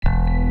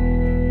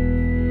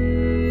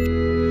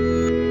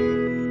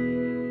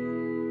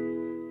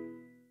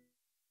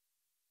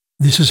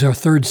This is our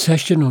third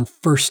session on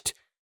 1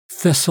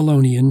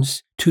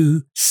 Thessalonians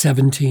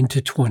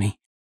 2:17-20.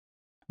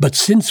 But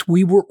since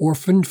we were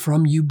orphaned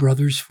from you,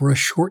 brothers, for a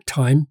short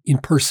time, in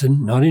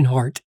person, not in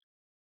heart,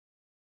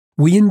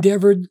 we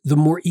endeavored the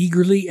more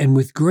eagerly and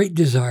with great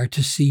desire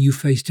to see you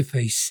face to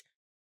face,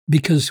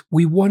 because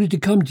we wanted to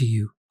come to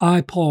you,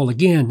 I, Paul,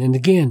 again and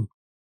again.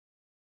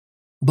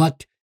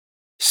 But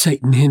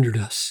Satan hindered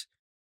us.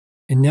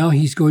 And now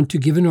he's going to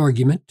give an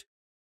argument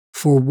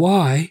for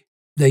why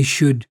they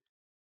should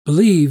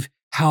believe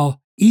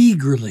how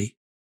eagerly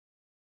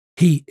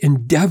he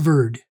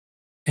endeavored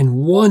and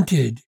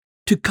wanted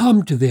to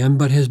come to them,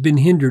 but has been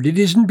hindered. It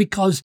isn't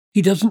because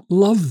he doesn't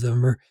love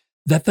them or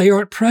that they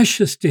aren't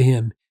precious to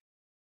him.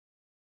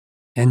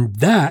 And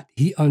that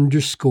he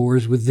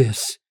underscores with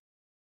this.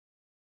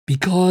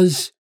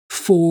 Because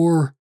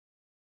for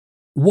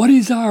what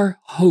is our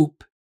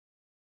hope?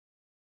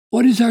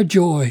 What is our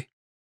joy?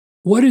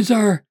 What is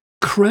our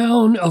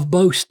crown of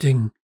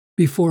boasting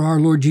before our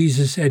Lord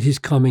Jesus at his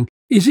coming?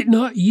 Is it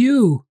not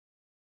you?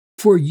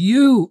 For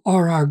you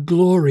are our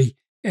glory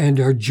and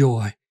our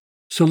joy.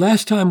 So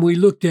last time we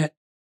looked at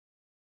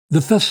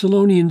the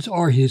Thessalonians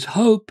are his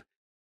hope,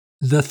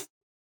 the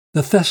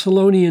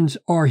Thessalonians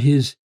are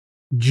his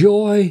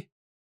joy,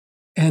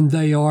 and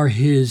they are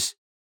his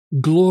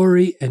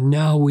glory. And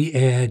now we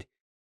add,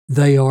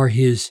 they are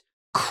his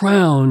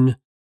crown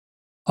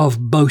of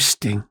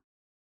boasting.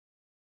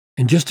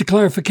 And just a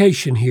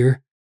clarification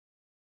here,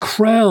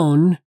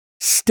 crown,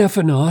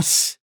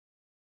 Stephanos,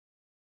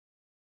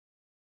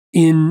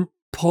 in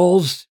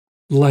Paul's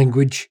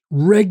language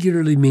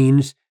regularly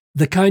means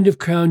the kind of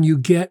crown you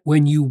get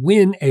when you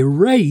win a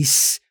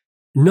race,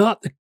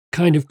 not the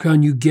kind of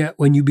crown you get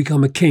when you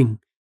become a king.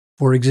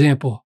 For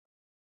example,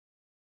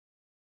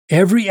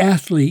 every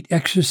athlete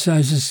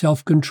exercises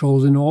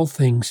self-control in all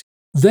things.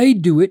 They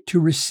do it to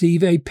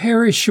receive a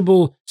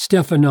perishable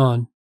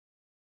Stephanon.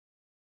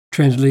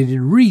 Translated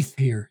wreath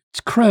here,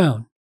 it's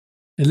crown.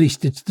 At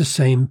least it's the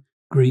same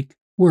Greek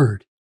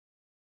word.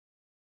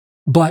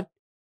 But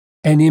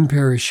an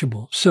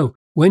imperishable. So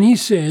when he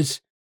says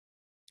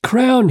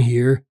crown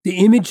here, the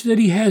image that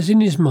he has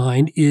in his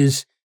mind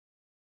is,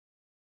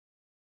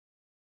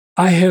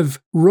 I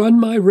have run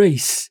my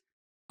race.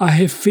 I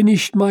have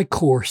finished my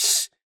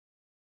course.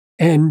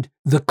 And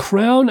the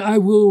crown I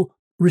will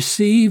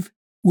receive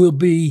will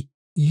be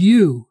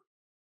you.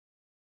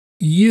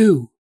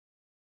 You.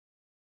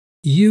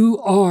 You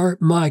are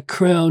my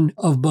crown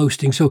of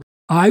boasting. So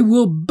I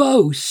will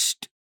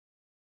boast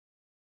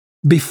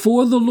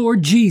before the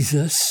Lord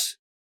Jesus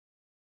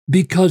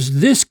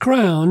because this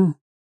crown,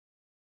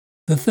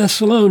 the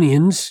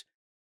Thessalonians,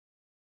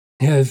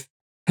 has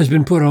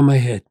been put on my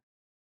head.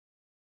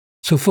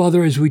 So,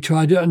 Father, as we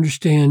try to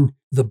understand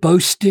the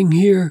boasting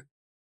here,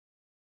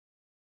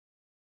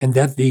 and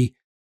that the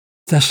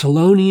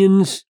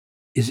Thessalonians,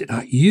 is it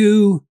not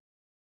you,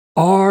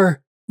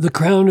 are the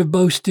crown of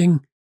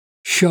boasting,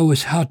 show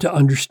us how to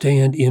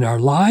understand in our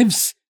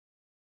lives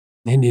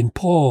and in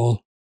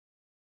Paul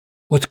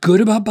what's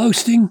good about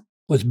boasting,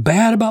 what's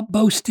bad about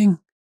boasting.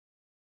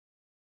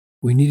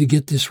 We need to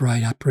get this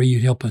right. I pray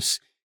you'd help us.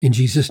 In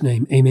Jesus'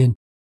 name, amen.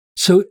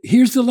 So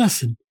here's the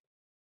lesson.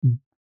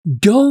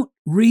 Don't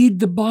read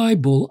the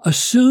Bible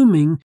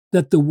assuming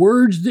that the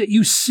words that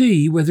you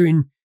see, whether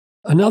in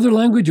another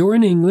language or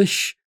in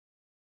English,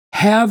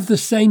 have the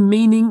same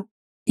meaning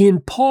in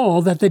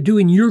Paul that they do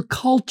in your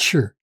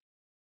culture.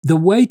 The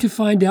way to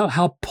find out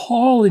how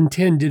Paul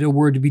intended a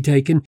word to be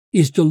taken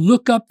is to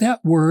look up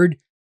that word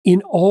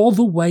in all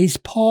the ways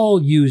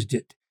Paul used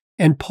it.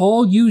 And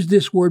Paul used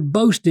this word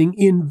boasting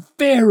in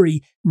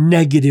very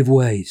negative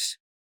ways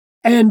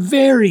and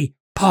very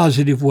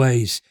positive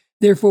ways.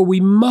 Therefore, we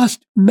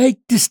must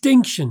make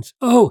distinctions.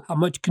 Oh, how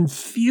much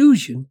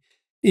confusion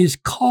is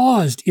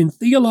caused in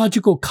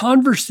theological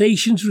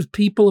conversations with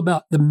people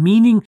about the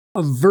meaning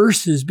of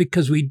verses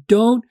because we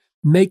don't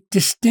make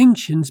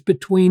distinctions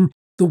between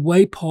the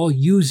way Paul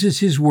uses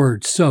his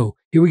words. So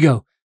here we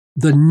go.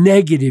 The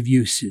negative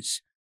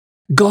uses.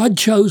 God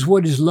chose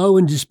what is low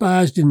and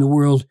despised in the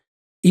world,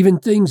 even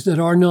things that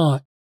are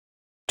not,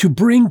 to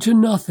bring to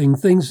nothing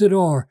things that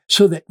are,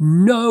 so that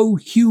no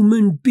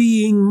human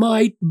being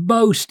might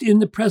boast in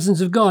the presence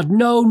of God.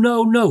 No,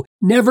 no, no.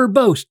 Never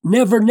boast.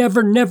 Never,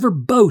 never, never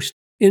boast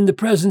in the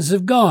presence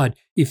of God.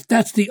 If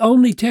that's the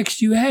only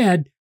text you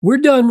had, we're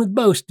done with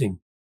boasting.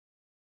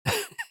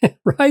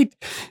 Right?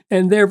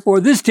 And therefore,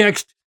 this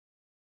text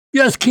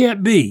just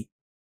can't be.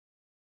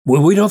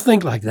 Well, we don't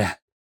think like that.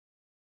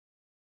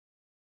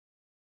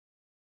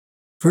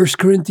 1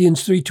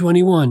 Corinthians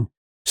 3:21.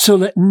 So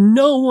let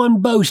no one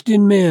boast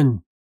in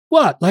men.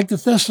 What? Like the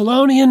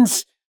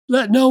Thessalonians?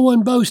 Let no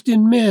one boast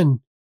in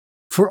men.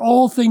 For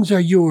all things are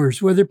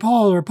yours, whether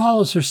Paul or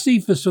Apollos or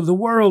Cephas or the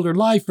world or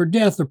life or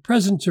death or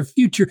presence or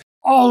future,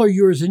 all are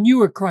yours and you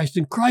are Christ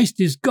and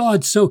Christ is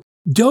God. So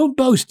don't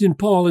boast in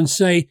Paul and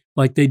say,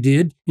 like they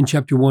did in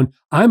chapter 1,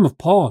 I'm of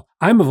Paul,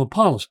 I'm of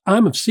Apollos,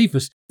 I'm of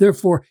Cephas.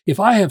 Therefore, if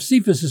I have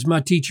Cephas as my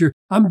teacher,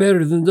 I'm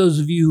better than those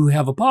of you who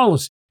have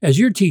Apollos as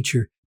your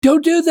teacher.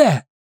 Don't do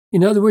that.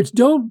 In other words,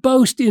 don't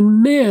boast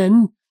in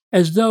men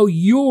as though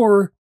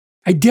your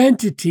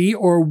identity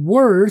or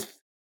worth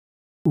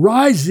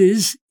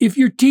rises if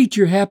your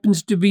teacher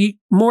happens to be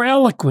more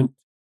eloquent,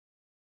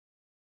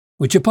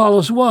 which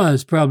Apollos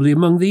was probably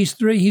among these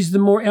three. He's the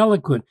more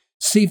eloquent.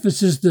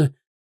 Cephas is the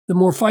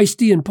more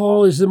feisty, and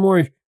Paul is the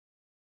more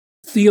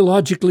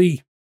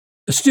theologically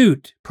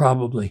astute,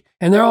 probably.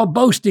 And they're all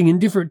boasting in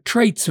different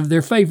traits of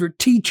their favorite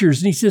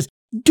teachers. And he says,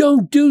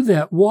 don't do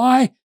that.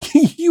 Why?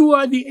 You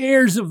are the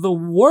heirs of the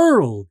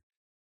world.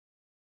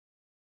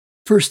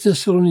 1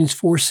 Thessalonians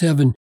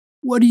 4:7.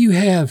 What do you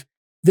have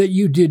that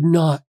you did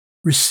not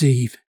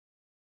receive?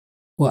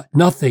 What?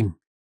 Nothing.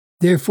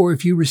 Therefore,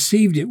 if you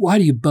received it, why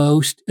do you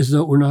boast as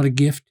though it were not a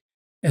gift,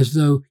 as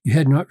though you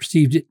had not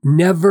received it?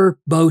 Never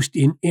boast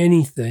in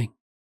anything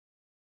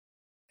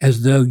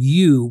as though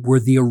you were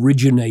the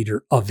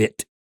originator of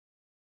it.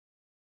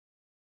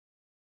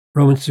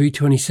 Romans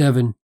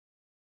 3:27.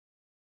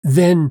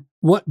 Then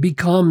what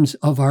becomes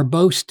of our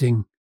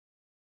boasting?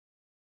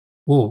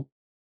 Well,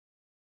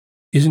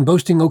 isn't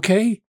boasting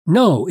okay?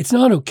 No, it's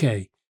not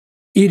okay.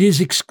 It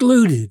is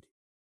excluded.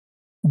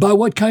 By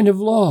what kind of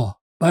law?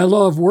 By a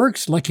law of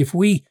works? Like if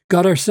we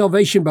got our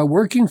salvation by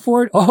working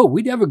for it? Oh,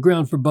 we'd have a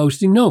ground for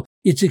boasting. No,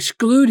 it's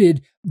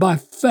excluded by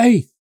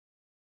faith.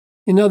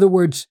 In other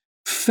words,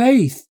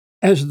 faith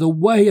as the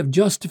way of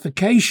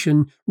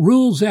justification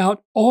rules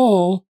out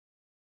all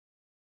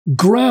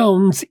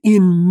grounds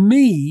in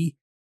me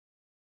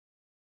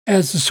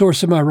as the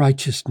source of my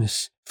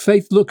righteousness.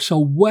 Faith looks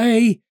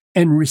away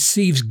and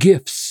receives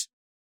gifts.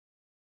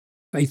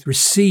 Faith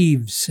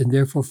receives, and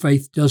therefore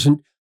faith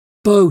doesn't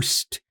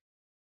boast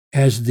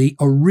as the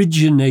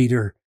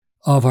originator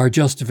of our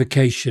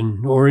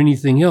justification or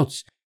anything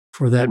else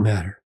for that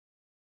matter.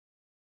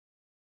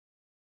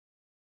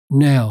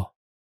 Now,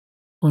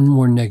 one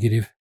more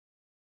negative.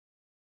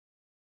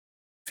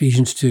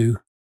 Ephesians 2.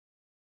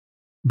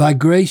 By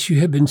grace you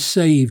have been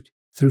saved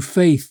through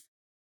faith.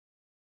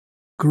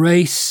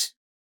 Grace,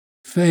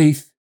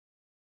 faith.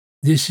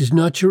 This is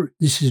not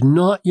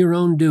your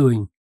own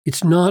doing.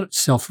 It's not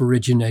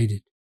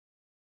self-originated.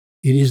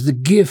 It is the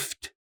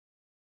gift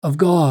of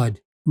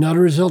God, not a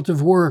result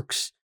of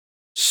works,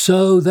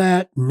 so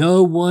that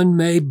no one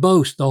may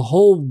boast. The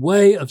whole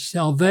way of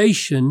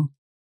salvation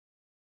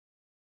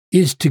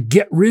is to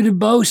get rid of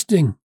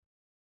boasting.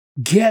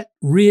 Get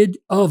rid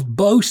of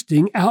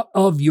boasting out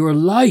of your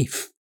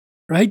life,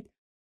 right?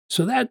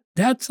 So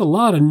that's a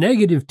lot of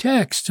negative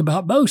texts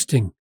about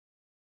boasting.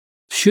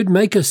 Should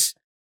make us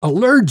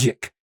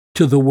allergic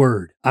to the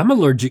word. I'm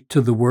allergic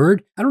to the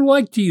word. I don't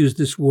like to use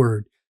this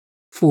word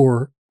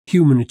for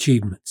human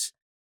achievements.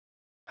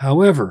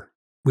 However,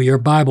 we are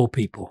Bible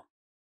people.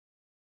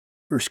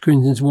 1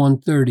 Corinthians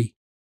 1:30.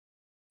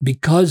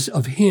 Because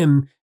of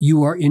him,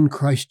 you are in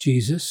Christ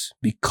Jesus.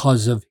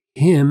 Because of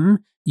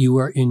him, you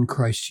are in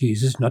Christ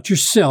Jesus. Not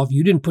yourself.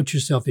 You didn't put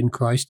yourself in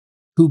Christ,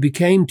 who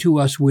became to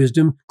us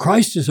wisdom.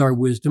 Christ is our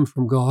wisdom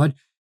from God.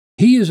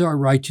 He is our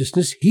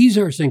righteousness. He's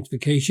our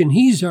sanctification.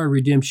 He's our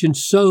redemption,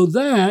 so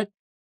that,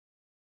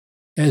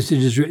 as it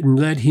is written,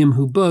 let him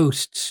who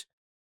boasts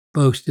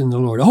boast in the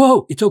Lord.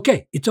 Oh, it's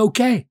okay. It's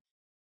okay.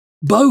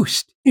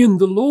 Boast in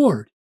the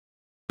Lord,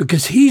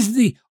 because he's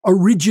the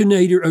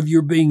originator of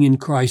your being in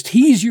Christ.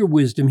 He's your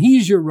wisdom.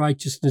 He's your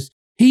righteousness.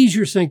 He's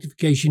your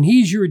sanctification.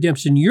 He's your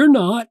redemption. You're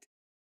not.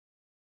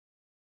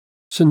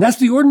 So that's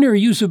the ordinary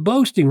use of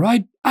boasting,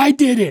 right? I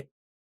did it.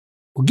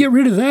 Well, get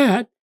rid of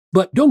that,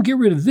 but don't get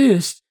rid of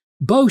this.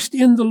 Boast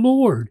in the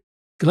Lord.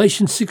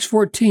 Galatians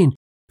 6:14.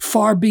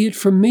 Far be it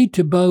from me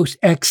to boast,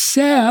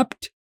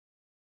 except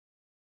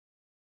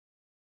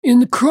in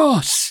the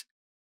cross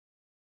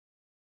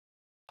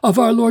of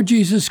our Lord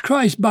Jesus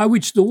Christ, by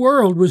which the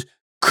world was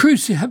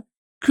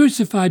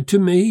crucified to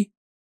me,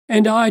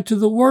 and I to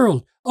the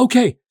world.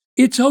 Okay,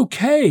 it's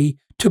okay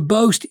to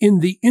boast in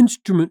the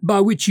instrument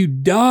by which you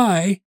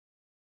die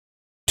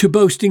to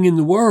boasting in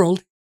the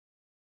world.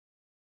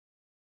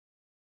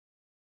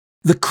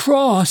 The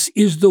cross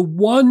is the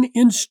one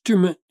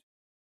instrument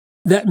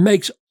that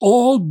makes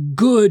all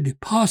good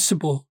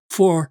possible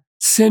for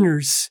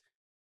sinners.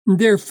 And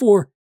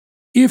therefore,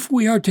 if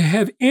we are to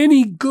have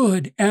any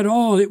good at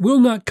all, it will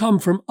not come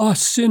from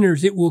us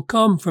sinners. It will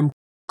come from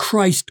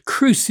Christ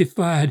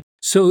crucified.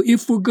 So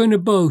if we're going to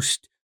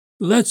boast,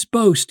 let's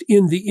boast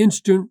in the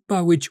instrument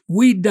by which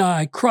we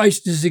die,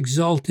 Christ is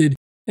exalted,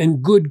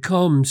 and good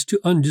comes to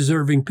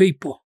undeserving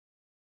people.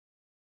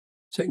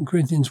 2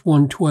 Corinthians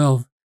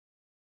 1:12.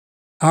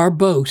 Our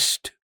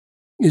boast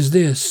is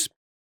this: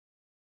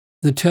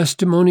 the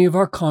testimony of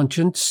our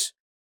conscience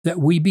that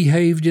we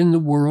behaved in the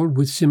world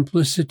with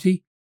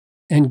simplicity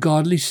and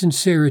godly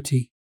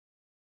sincerity.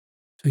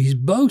 So he's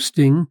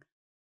boasting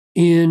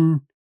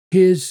in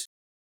his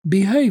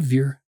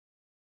behavior.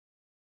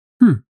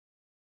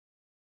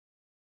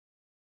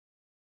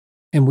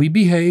 And we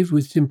behaved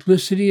with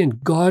simplicity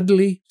and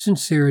godly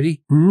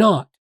sincerity,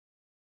 not.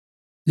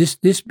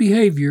 This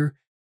behavior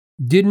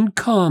didn't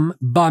come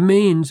by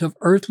means of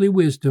earthly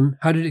wisdom.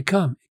 How did it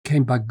come? It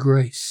came by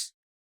grace.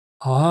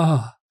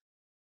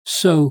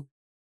 So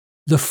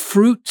the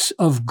fruits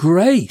of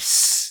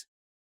grace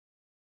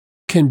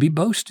can be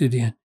boasted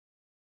in.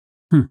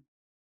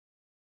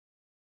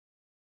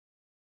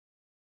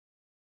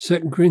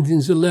 2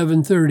 Corinthians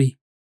 11:30.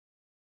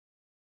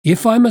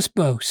 If I must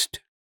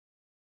boast,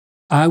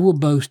 I will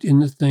boast in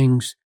the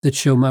things that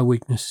show my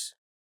weakness.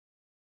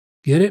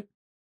 Get it?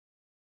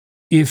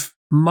 If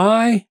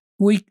my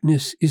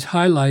weakness is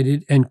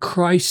highlighted and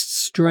Christ's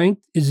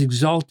strength is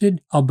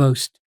exalted, I'll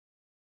boast,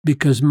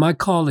 because my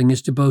calling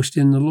is to boast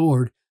in the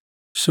Lord.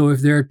 So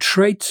if there are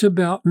traits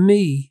about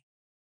me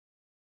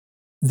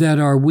that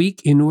are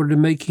weak in order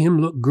to make him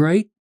look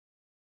great,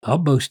 I'll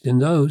boast in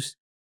those,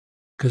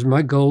 because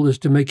my goal is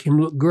to make him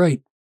look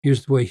great.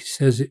 Here's the way he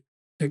says it,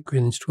 2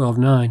 Corinthians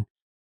 12:9.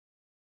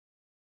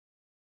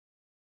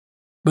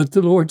 But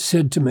the Lord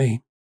said to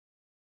me,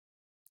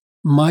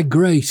 my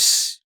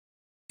grace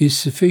is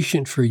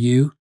sufficient for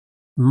you.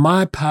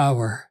 My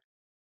power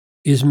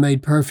is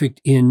made perfect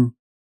in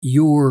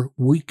your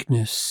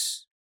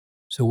weakness.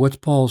 So what's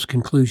Paul's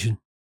conclusion?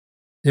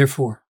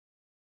 Therefore,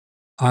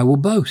 I will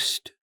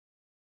boast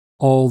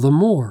all the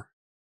more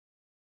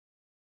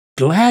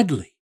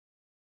gladly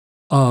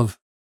of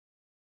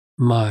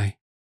my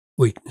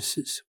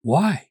weaknesses.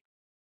 Why?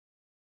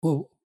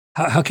 Well,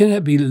 how can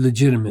that be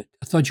legitimate?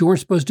 I thought you weren't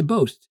supposed to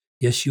boast.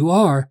 Yes, you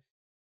are,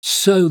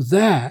 so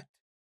that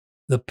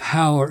the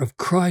power of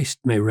Christ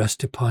may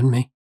rest upon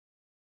me.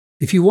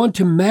 If you want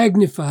to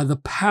magnify the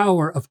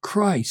power of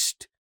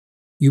Christ,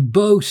 you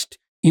boast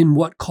in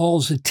what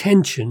calls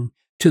attention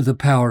to the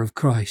power of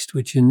Christ,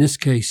 which in this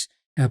case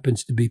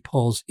happens to be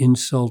Paul's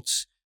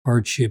insults,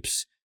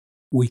 hardships,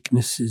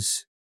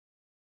 weaknesses.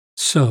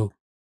 So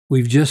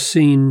we've just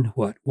seen,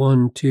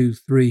 1, 2,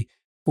 3,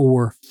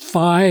 4,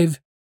 5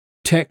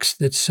 texts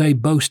that say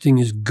boasting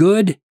is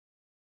good.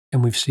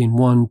 And we've seen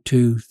 1,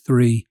 2,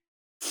 3,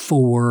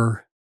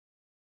 4,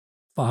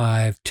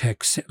 5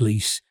 texts at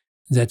least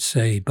that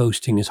say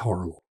boasting is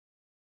horrible.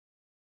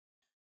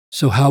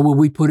 So how will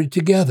we put it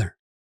together?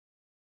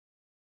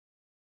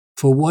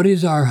 For what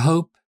is our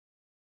hope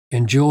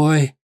and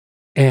joy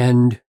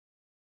and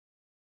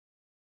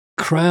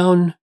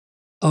crown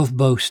of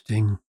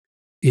boasting?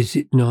 Is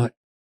it not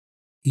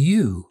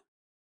you?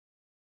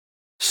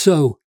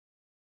 So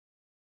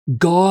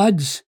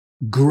God's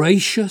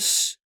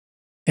gracious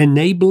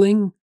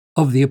enabling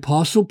of the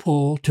Apostle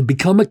Paul to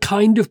become a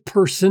kind of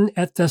person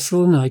at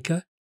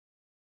Thessalonica,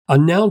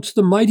 announce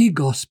the mighty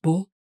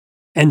gospel,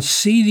 and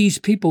see these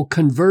people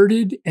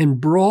converted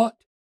and brought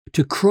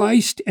to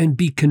Christ and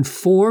be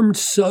conformed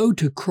so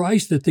to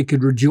Christ that they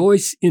could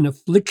rejoice in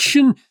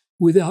affliction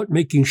without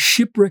making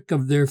shipwreck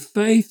of their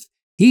faith,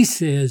 he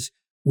says,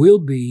 will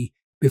be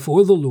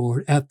before the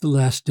Lord at the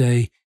last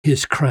day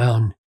his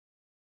crown.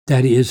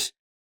 That is,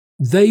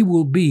 they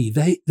will be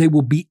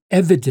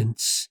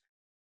evidence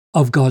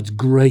of God's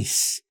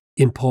grace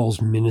in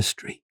Paul's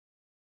ministry.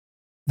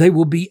 They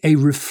will be a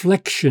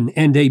reflection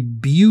and a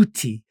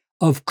beauty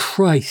of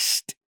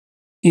Christ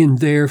in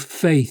their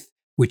faith,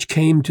 which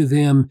came to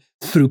them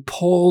through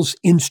Paul's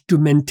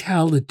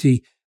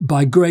instrumentality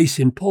by grace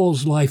in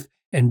Paul's life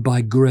and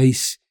by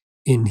grace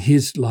in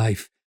his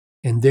life.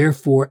 And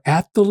therefore,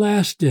 at the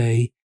last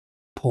day,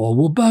 Paul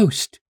will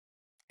boast.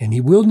 And he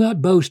will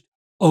not boast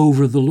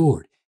over the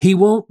Lord. He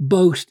won't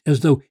boast as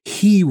though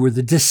he were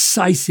the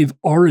decisive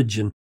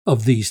origin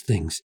of these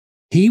things.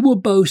 He will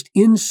boast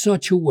in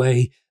such a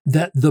way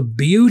that the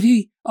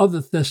beauty of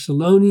the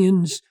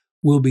Thessalonians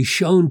will be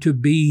shown to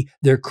be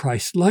their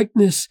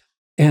Christ-likeness,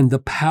 and the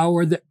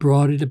power that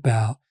brought it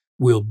about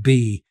will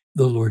be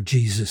the Lord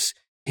Jesus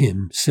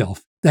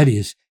himself. That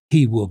is,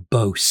 he will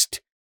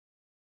boast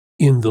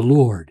in the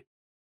Lord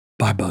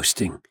by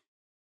boasting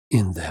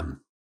in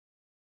them.